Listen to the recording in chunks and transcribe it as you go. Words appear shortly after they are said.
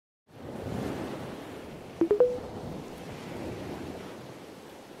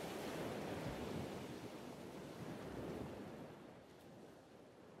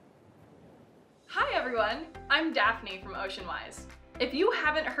everyone, I'm Daphne from OceanWise. If you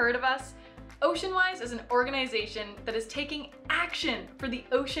haven't heard of us, OceanWise is an organization that is taking action for the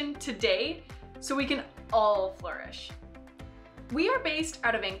ocean today so we can all flourish. We are based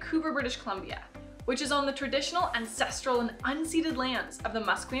out of Vancouver, British Columbia, which is on the traditional, ancestral, and unceded lands of the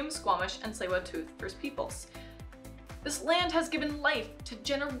Musqueam, Squamish, and Tsleil-Waututh First Peoples. This land has given life to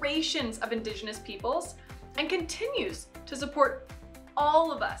generations of Indigenous peoples and continues to support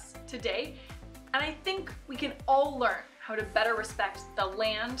all of us today, and I think we can all learn how to better respect the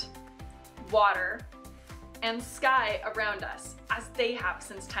land, water, and sky around us as they have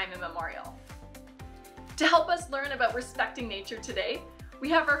since time immemorial. To help us learn about respecting nature today, we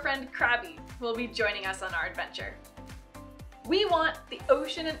have our friend Krabby, who will be joining us on our adventure. We want the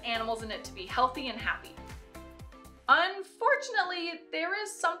ocean and animals in it to be healthy and happy. Unfortunately, there is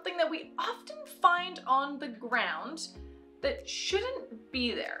something that we often find on the ground that shouldn't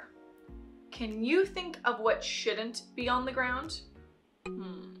be there. Can you think of what shouldn't be on the ground?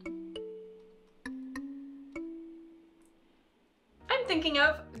 I'm thinking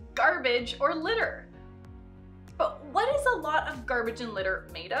of garbage or litter. But what is a lot of garbage and litter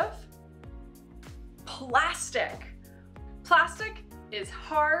made of? Plastic. Plastic is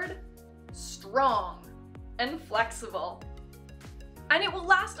hard, strong, and flexible. And it will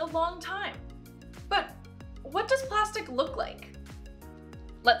last a long time. But what does plastic look like?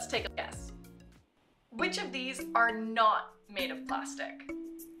 Let's take a guess. Which of these are not made of plastic?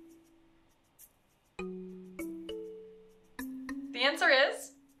 The answer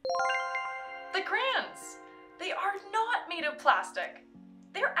is the crayons. They are not made of plastic.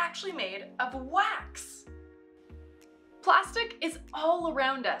 They're actually made of wax. Plastic is all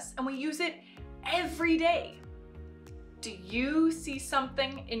around us and we use it every day. Do you see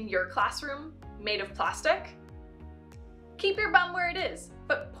something in your classroom made of plastic? Keep your bum where it is,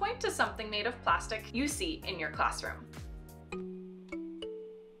 but point to something made of plastic you see in your classroom.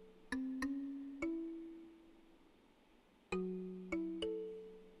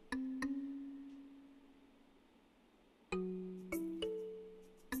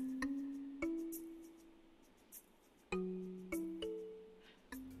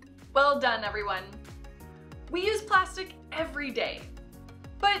 Well done, everyone. We use plastic every day,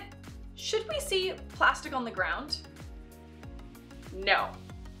 but should we see plastic on the ground? No.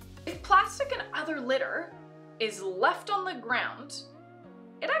 If plastic and other litter is left on the ground,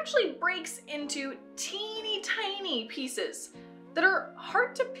 it actually breaks into teeny tiny pieces that are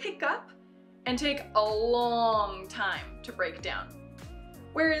hard to pick up and take a long time to break down.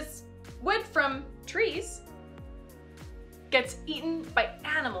 Whereas wood from trees gets eaten by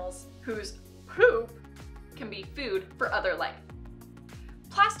animals whose poop can be food for other life.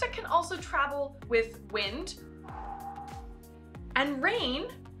 Plastic can also travel with wind and rain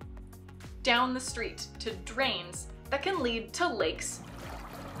down the street to drains that can lead to lakes,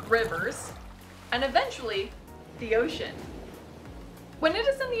 rivers, and eventually the ocean. When it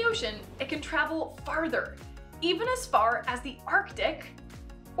is in the ocean, it can travel farther, even as far as the Arctic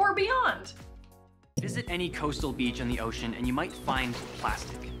or beyond. Visit any coastal beach on the ocean and you might find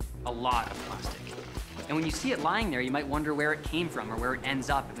plastic, a lot of plastic. And when you see it lying there, you might wonder where it came from or where it ends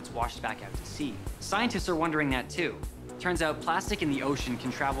up if it's washed back out to sea. Scientists are wondering that too. Turns out plastic in the ocean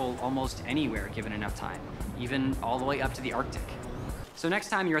can travel almost anywhere given enough time, even all the way up to the Arctic. So next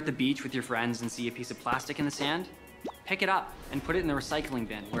time you're at the beach with your friends and see a piece of plastic in the sand, pick it up and put it in the recycling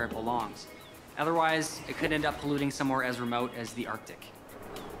bin where it belongs. Otherwise, it could end up polluting somewhere as remote as the Arctic.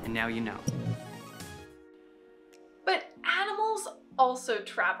 And now you know. But animals also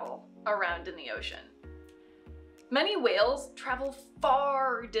travel around in the ocean. Many whales travel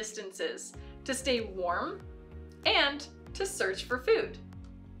far distances to stay warm and to search for food.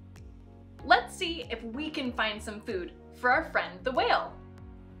 Let's see if we can find some food for our friend the whale.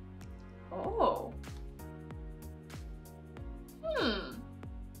 Oh.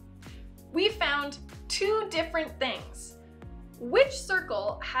 We found two different things. Which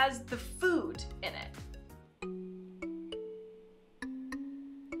circle has the food in it?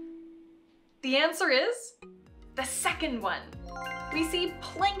 The answer is the second one. We see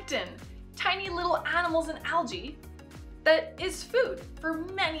plankton, tiny little animals and algae that is food for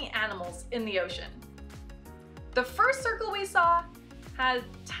many animals in the ocean. The first circle we saw had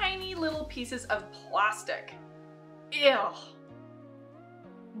tiny little pieces of plastic. Ew.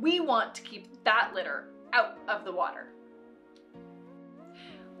 We want to keep that litter out of the water.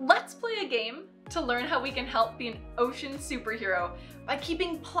 Let's play a game to learn how we can help be an ocean superhero by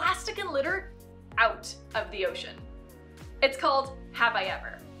keeping plastic and litter out of the ocean. It's called Have I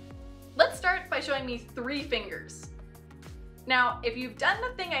Ever? Let's start by showing me 3 fingers. Now, if you've done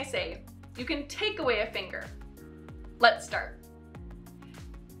the thing I say, you can take away a finger. Let's start.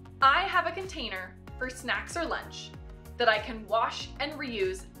 I have a container for snacks or lunch that I can wash and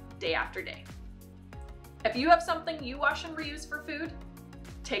reuse day after day. If you have something you wash and reuse for food,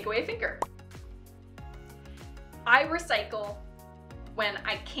 take away a finger. I recycle when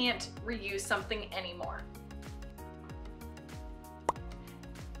I can't reuse something anymore.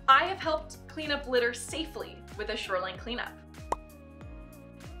 I have helped clean up litter safely with a shoreline cleanup.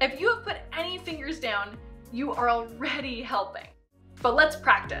 If you have put any fingers down, you are already helping. But let's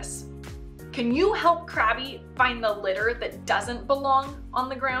practice. Can you help Krabby find the litter that doesn't belong on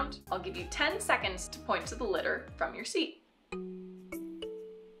the ground? I'll give you 10 seconds to point to the litter from your seat.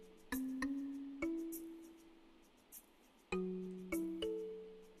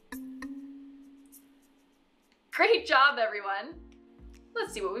 Great job, everyone.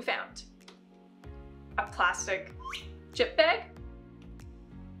 Let's see what we found. A plastic chip bag,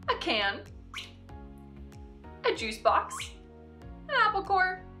 a can, a juice box, an apple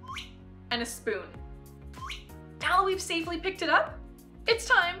core, and a spoon. Now that we've safely picked it up, it's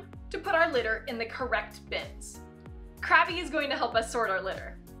time to put our litter in the correct bins. Krabby is going to help us sort our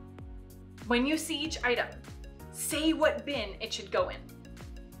litter. When you see each item, say what bin it should go in.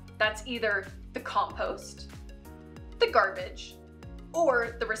 That's either the compost, the garbage,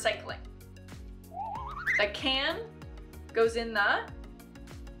 or the recycling. The can goes in the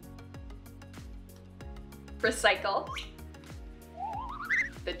recycle.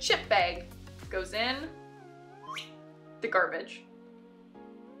 The chip bag goes in the garbage.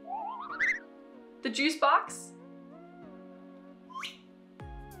 The juice box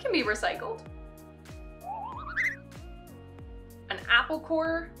can be recycled. An apple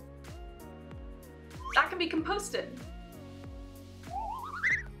core, that can be composted.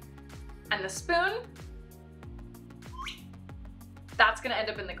 And the spoon, that's gonna end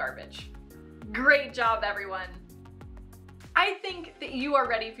up in the garbage. Great job, everyone. I think that you are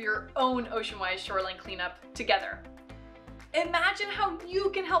ready for your own Oceanwise shoreline cleanup together. Imagine how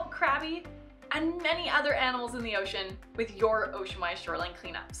you can help Krabby and many other animals in the ocean with your Oceanwise shoreline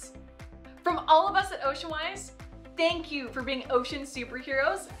cleanups. From all of us at Oceanwise, thank you for being ocean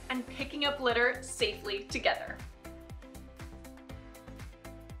superheroes and picking up litter safely together.